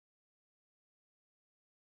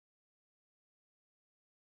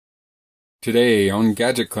Today on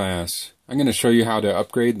GadgetClass, I'm going to show you how to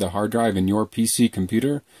upgrade the hard drive in your PC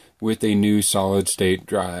computer with a new solid-state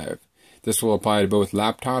drive. This will apply to both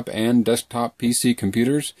laptop and desktop PC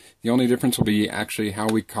computers. The only difference will be actually how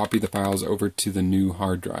we copy the files over to the new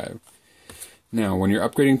hard drive. Now, when you're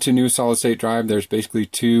upgrading to a new solid-state drive, there's basically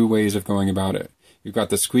two ways of going about it. You've got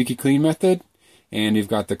the squeaky clean method, and you've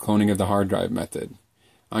got the cloning of the hard drive method.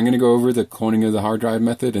 I'm going to go over the cloning of the hard drive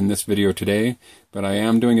method in this video today, but I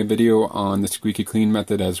am doing a video on the squeaky clean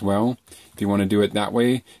method as well. If you want to do it that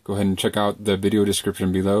way, go ahead and check out the video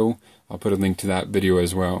description below. I'll put a link to that video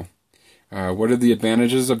as well. What are the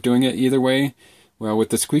advantages of doing it either way? Well,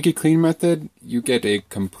 with the squeaky clean method, you get a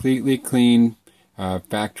completely clean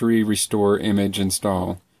factory restore image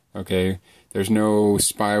install. Okay, there's no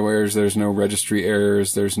spywares, there's no registry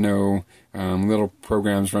errors, there's no little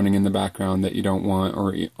programs running in the background that you don't want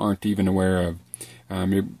or aren't even aware of.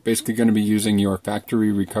 You're basically going to be using your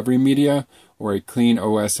factory recovery media or a clean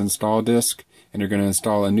OS install disk, and you're going to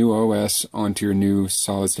install a new OS onto your new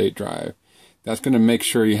solid-state drive. That's going to make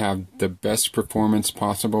sure you have the best performance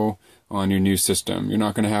possible on your new system. You're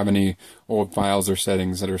not going to have any old files or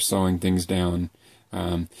settings that are slowing things down.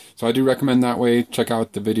 So I do recommend that way. Check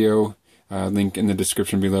out the video link in the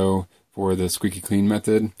description below for the squeaky clean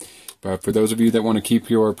method. But for those of you that want to keep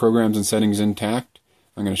your programs and settings intact,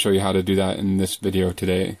 I'm going to show you how to do that in this video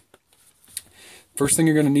today. First thing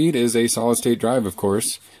you're going to need is a solid-state drive, of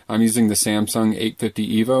course. I'm using the Samsung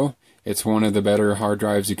 850 EVO. It's one of the better hard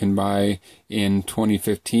drives you can buy in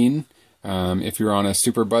 2015. If you're on a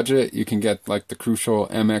super budget, you can get like the Crucial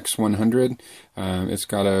MX100. It's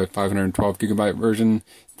got a 512 gigabyte version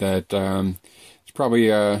that is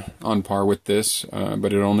probably on par with this,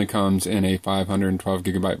 but it only comes in a 512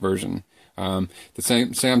 gigabyte version. The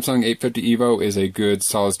Samsung 850 EVO is a good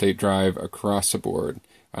solid-state drive across the board,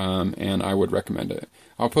 and I would recommend it.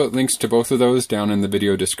 I'll put links to both of those down in the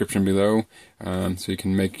video description below, so you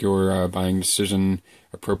can make your buying decision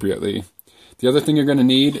appropriately. The other thing you're going to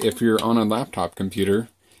need if you're on a laptop computer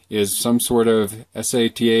is some sort of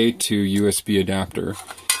SATA to USB adapter.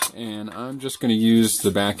 And I'm just going to use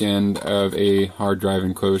the back end of a hard drive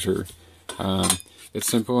enclosure. It's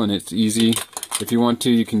simple and it's easy. If you want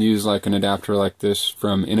to, you can use like an adapter like this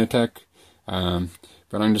from Inateck.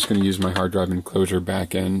 But I'm just going to use my hard drive enclosure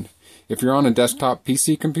back end. If you're on a desktop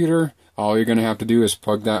PC computer, all you're going to have to do is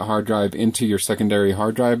plug that hard drive into your secondary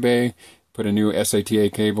hard drive bay, put a new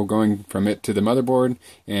SATA cable going from it to the motherboard,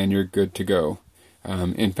 and you're good to go.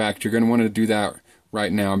 In fact, you're going to want to do that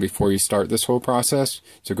right now before you start this whole process.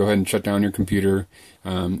 So go ahead and shut down your computer,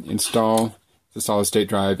 install the solid-state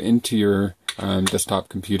drive into your desktop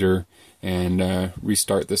computer, and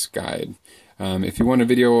restart this guide. If you want a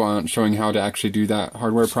video on showing how to actually do that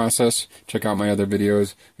hardware process, check out my other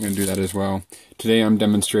videos. I'm going to do that as well. Today I'm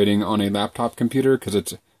demonstrating on a laptop computer because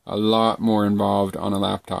it's a lot more involved on a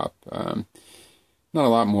laptop. Not a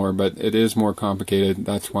lot more, but it is more complicated.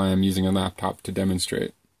 That's why I'm using a laptop to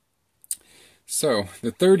demonstrate. So,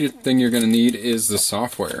 the third thing you're going to need is the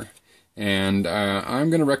software. And I'm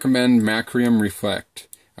going to recommend Macrium Reflect.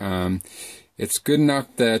 It's good enough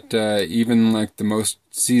that even like the most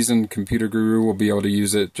seasoned computer guru will be able to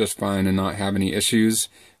use it just fine and not have any issues.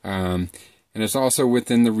 And it's also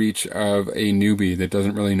within the reach of a newbie that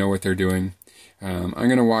doesn't really know what they're doing. I'm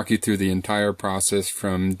going to walk you through the entire process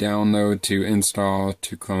from download to install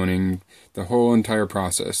to cloning, the whole entire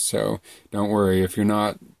process. So don't worry, if you're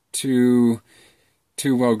not too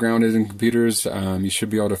well grounded in computers, you should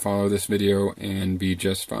be able to follow this video and be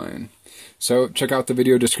just fine. So check out the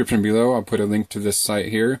video description below. I'll put a link to this site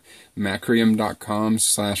here,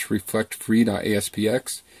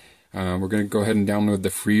 macrium.com/reflectfree.aspx. We're going to go ahead and download the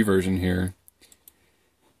free version here.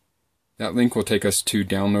 That link will take us to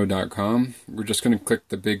download.com. We're just going to click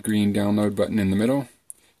the big green download button in the middle.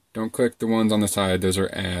 Don't click the ones on the side, those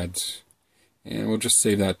are ads. And we'll just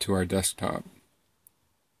save that to our desktop.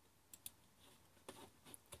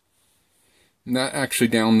 And that actually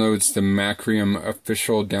downloads the Macrium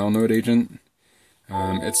official download agent.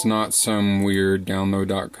 It's not some weird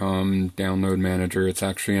download.com download manager. It's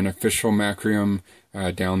actually an official Macrium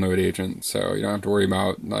download agent. So you don't have to worry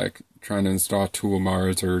about like trying to install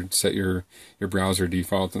toolbars or set your browser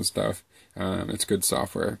defaults and stuff. It's good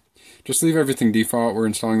software. Just leave everything default. We're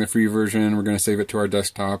installing the free version. We're going to save it to our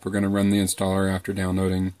desktop. We're going to run the installer after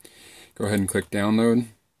downloading. Go ahead and click download.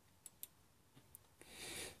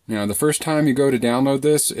 Now the first time you go to download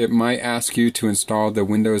this, it might ask you to install the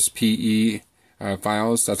Windows PE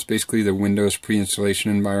files. That's basically the Windows pre-installation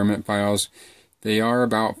environment files. They are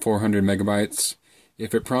about 400 megabytes.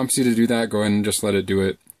 If it prompts you to do that, go ahead and just let it do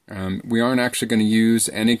it. We aren't actually going to use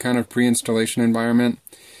any kind of pre-installation environment.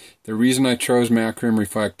 The reason I chose Macrium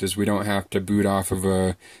Reflect is we don't have to boot off of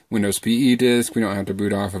a Windows PE disk, we don't have to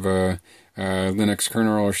boot off of a Linux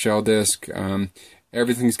kernel or shell disk.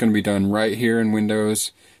 Everything's going to be done right here in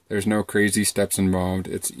Windows. There's no crazy steps involved.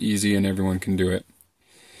 It's easy and everyone can do it.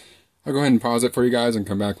 I'll go ahead and pause it for you guys and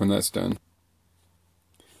come back when that's done.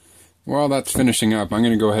 While that's finishing up, I'm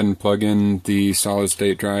going to go ahead and plug in the solid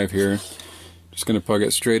state drive here. Just going to plug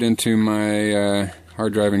it straight into my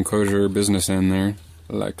hard drive enclosure business end there,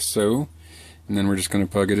 like so. And then we're just going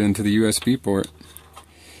to plug it into the USB port.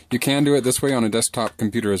 You can do it this way on a desktop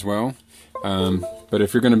computer as well. But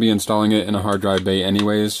if you're going to be installing it in a hard drive bay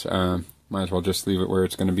anyways, might as well just leave it where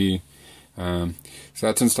it's going to be. So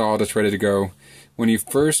that's installed, it's ready to go. When you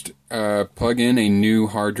first plug in a new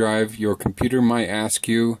hard drive, your computer might ask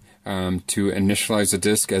you to initialize the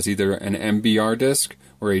disk as either an MBR disk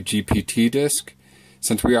or a GPT disk.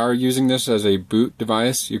 Since we are using this as a boot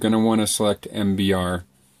device, you're going to want to select MBR.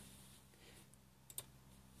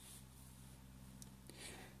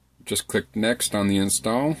 Just click Next on the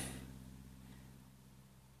install.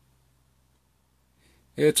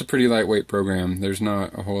 It's a pretty lightweight program. There's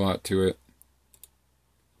not a whole lot to it.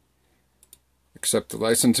 Accept the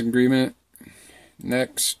license agreement.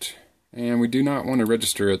 Next. And we do not want to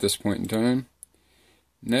register at this point in time.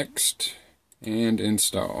 Next. And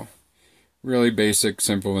install. Really basic,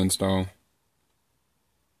 simple install.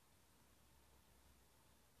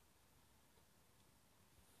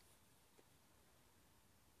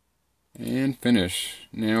 And finish.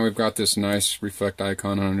 Now we've got this nice reflect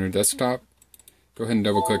icon on our desktop. Go ahead and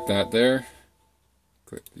double click that there.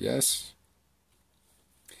 Click yes.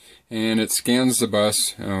 And it scans the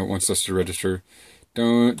bus. It wants us to register.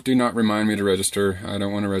 Do not remind me to register. I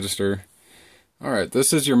don't want to register. Alright,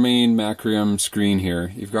 this is your main Macrium screen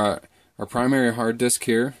here. You've got our primary hard disk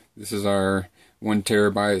here. This is our 1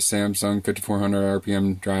 terabyte Samsung 5400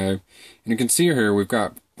 RPM drive. And you can see here we've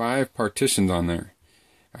got 5 partitions on there.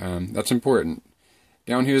 That's important.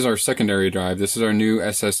 Down here is our secondary drive. This is our new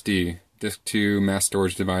SSD, Disk 2 mass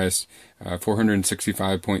storage device,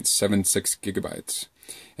 465.76 gigabytes.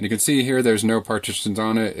 And you can see here there's no partitions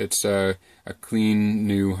on it. It's a clean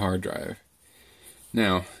new hard drive.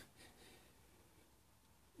 Now,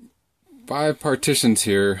 5 partitions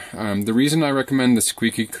here. The reason I recommend the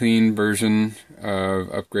Squeaky clean version of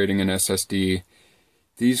upgrading an SSD,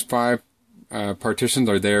 these 5 partitions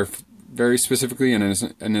are there very specifically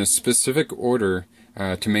and in a specific order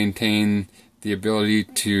to maintain the ability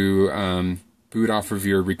to boot off of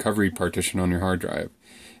your recovery partition on your hard drive.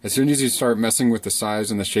 As soon as you start messing with the size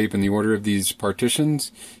and the shape and the order of these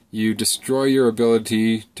partitions, you destroy your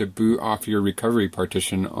ability to boot off your recovery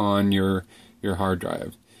partition on your hard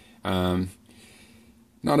drive.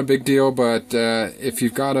 Not a big deal, but if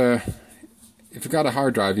you've got a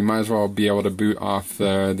hard drive, you might as well be able to boot off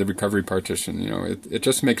the recovery partition. You know, it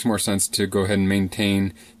just makes more sense to go ahead and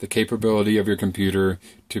maintain the capability of your computer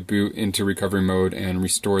to boot into recovery mode and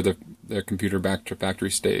restore the computer back to factory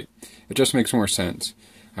state. It just makes more sense.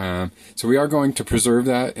 So we are going to preserve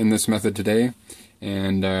that in this method today,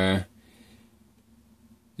 and you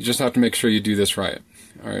just have to make sure you do this right.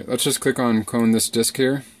 Alright, let's just click on clone this disk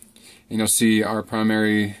here, and you'll see our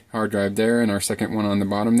primary hard drive there and our second one on the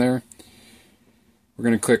bottom there. We're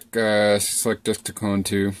going to click select disk to clone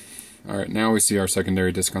to. Alright, now we see our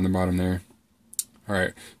secondary disk on the bottom there.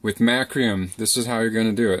 Alright, with Macrium, this is how you're going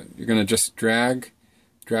to do it. You're going to just drag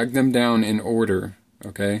them down in order,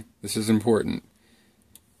 okay? This is important.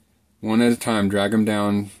 One at a time, drag them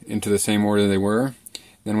down into the same order they were.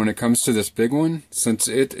 Then when it comes to this big one, since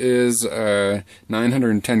it is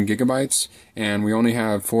 910 gigabytes and we only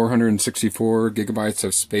have 464 gigabytes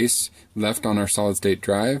of space left on our solid state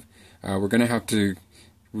drive, we're going to have to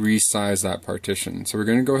resize that partition. So we're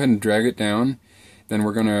going to go ahead and drag it down. Then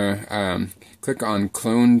we're going to click on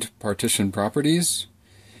cloned partition properties,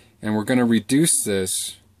 and we're going to reduce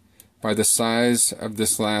this by the size of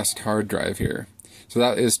this last hard drive here. So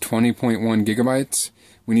that is 20.1 gigabytes.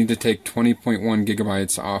 We need to take 20.1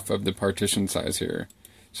 gigabytes off of the partition size here.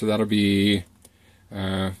 So that'll be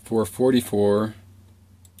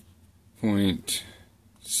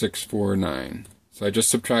 444.649. So I just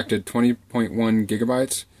subtracted 20.1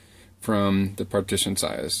 gigabytes from the partition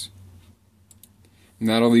size. And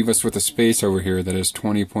that'll leave us with a space over here that is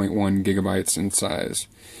 20.1 gigabytes in size.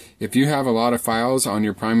 If you have a lot of files on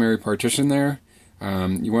your primary partition there,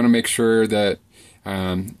 you want to make sure that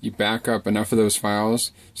you back up enough of those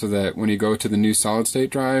files so that when you go to the new solid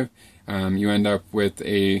state drive, you end up with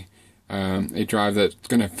a drive that's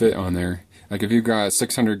going to fit on there. Like if you've got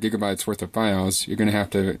 600 gigabytes worth of files, you're going to have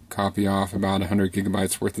to copy off about 100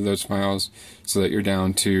 gigabytes worth of those files so that you're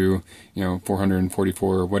down to,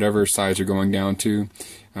 444 or whatever size you're going down to.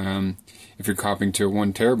 If you're copying to a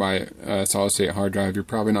 1 terabyte solid state hard drive, you're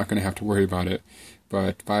probably not going to have to worry about it.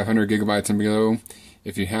 But 500 gigabytes and below,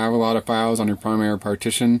 if you have a lot of files on your primary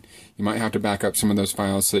partition, you might have to back up some of those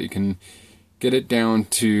files so that you can get it down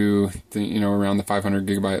to around the 500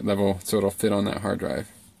 gigabyte level so it'll fit on that hard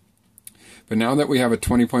drive. But now that we have a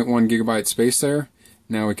 20.1 gigabyte space there,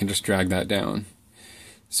 now we can just drag that down.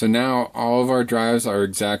 So now all of our drives are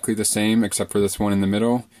exactly the same except for this one in the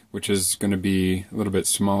middle, which is going to be a little bit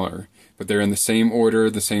smaller. But they're in the same order,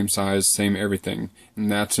 the same size, same everything.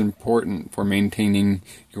 And that's important for maintaining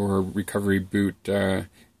your recovery boot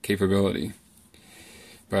capability.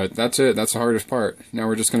 But that's it. That's the hardest part. Now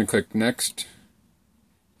we're just going to click Next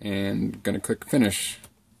and going to click Finish.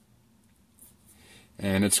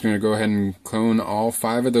 And it's going to go ahead and clone all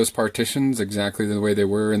 5 of those partitions exactly the way they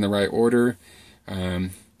were in the right order.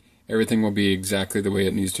 Everything will be exactly the way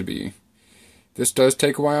it needs to be. This does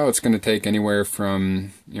take a while. It's going to take anywhere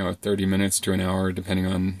from 30 minutes to an hour depending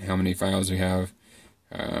on how many files you have.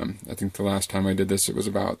 I think the last time I did this it was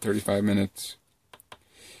about 35 minutes.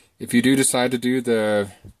 If you do decide to do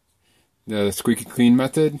the squeaky clean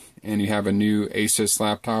method and you have a new Asus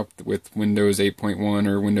laptop with Windows 8.1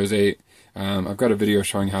 or Windows 8, I've got a video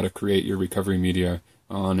showing how to create your recovery media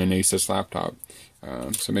on an Asus laptop.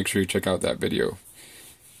 So make sure you check out that video.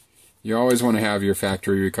 You always want to have your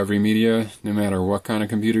factory recovery media, no matter what kind of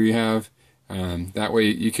computer you have. That way,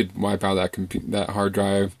 you could wipe out that hard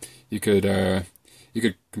drive. You could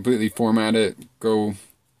completely format it, go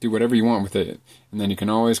do whatever you want with it, and then you can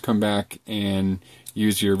always come back and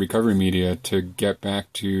use your recovery media to get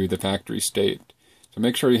back to the factory state. So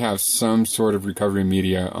make sure you have some sort of recovery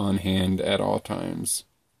media on hand at all times.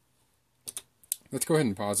 Let's go ahead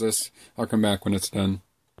and pause this. I'll come back when it's done.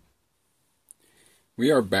 We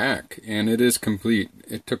are back, and it is complete.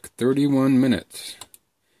 It took 31 minutes.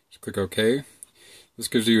 Just click OK. This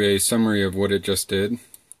gives you a summary of what it just did.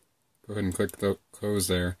 Go ahead and click the close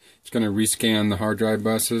there. It's going to rescan the hard drive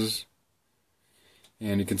buses.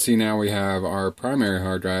 And you can see now we have our primary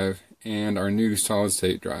hard drive and our new solid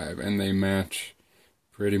state drive, and they match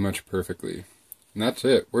pretty much perfectly. And that's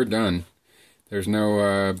it. We're done. There's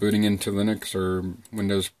no booting into Linux or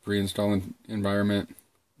Windows pre-install environment.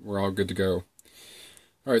 We're all good to go.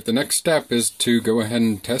 Alright, the next step is to go ahead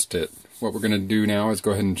and test it. What we're going to do now is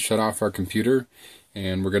go ahead and shut off our computer,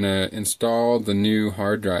 and we're going to install the new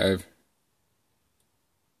hard drive.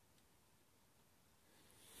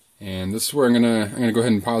 And this is where I'm going to go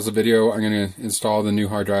ahead and pause the video. I'm going to install the new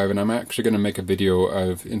hard drive, and I'm actually going to make a video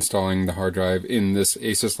of installing the hard drive in this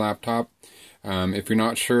Asus laptop. If you're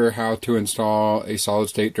not sure how to install a solid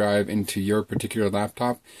state drive into your particular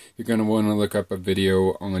laptop, you're going to want to look up a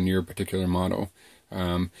video on your particular model.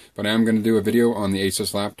 But I am going to do a video on the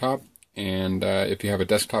Asus laptop, and if you have a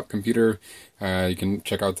desktop computer, you can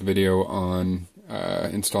check out the video on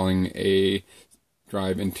installing a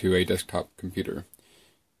drive into a desktop computer.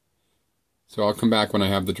 So I'll come back when I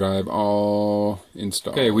have the drive all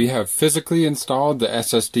installed. Okay, we have physically installed the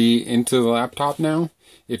SSD into the laptop now.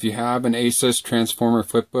 If you have an Asus Transformer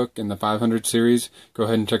Flipbook in the 500 series, go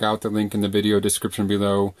ahead and check out the link in the video description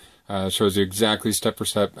below. It shows you exactly step for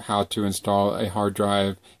step how to install a hard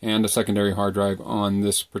drive and a secondary hard drive on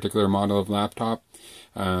this particular model of laptop.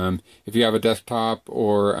 If you have a desktop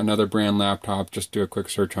or another brand laptop, just do a quick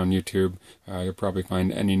search on YouTube. You'll probably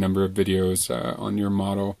find any number of videos on your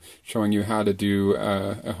model showing you how to do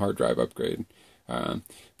a hard drive upgrade.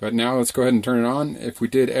 But now let's go ahead and turn it on. If we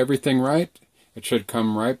did everything right, it should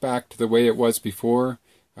come right back to the way it was before,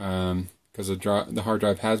 because the hard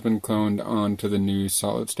drive has been cloned onto the new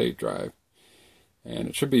solid state drive. And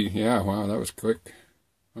it should be, yeah, wow, that was quick.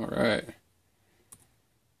 All right.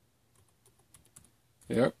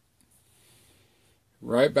 Yep.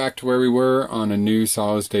 Right back to where we were on a new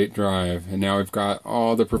solid state drive. And now we've got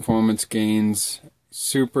all the performance gains,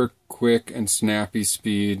 super quick and snappy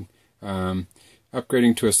speed.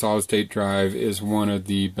 Upgrading to a solid state drive is one of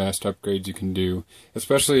the best upgrades you can do,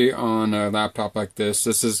 especially on a laptop like this.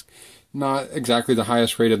 This is not exactly the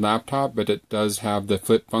highest rated laptop, but it does have the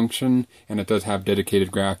flip function and it does have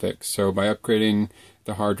dedicated graphics. So by upgrading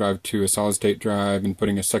the hard drive to a solid state drive and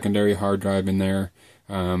putting a secondary hard drive in there,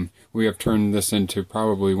 we have turned this into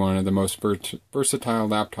probably one of the most versatile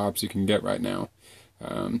laptops you can get right now.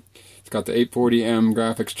 It's got the 840M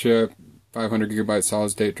graphics chip, 500 gigabyte solid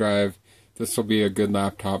state drive. This will be a good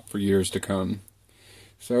laptop for years to come.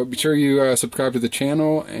 So be sure you subscribe to the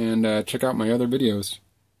channel and check out my other videos.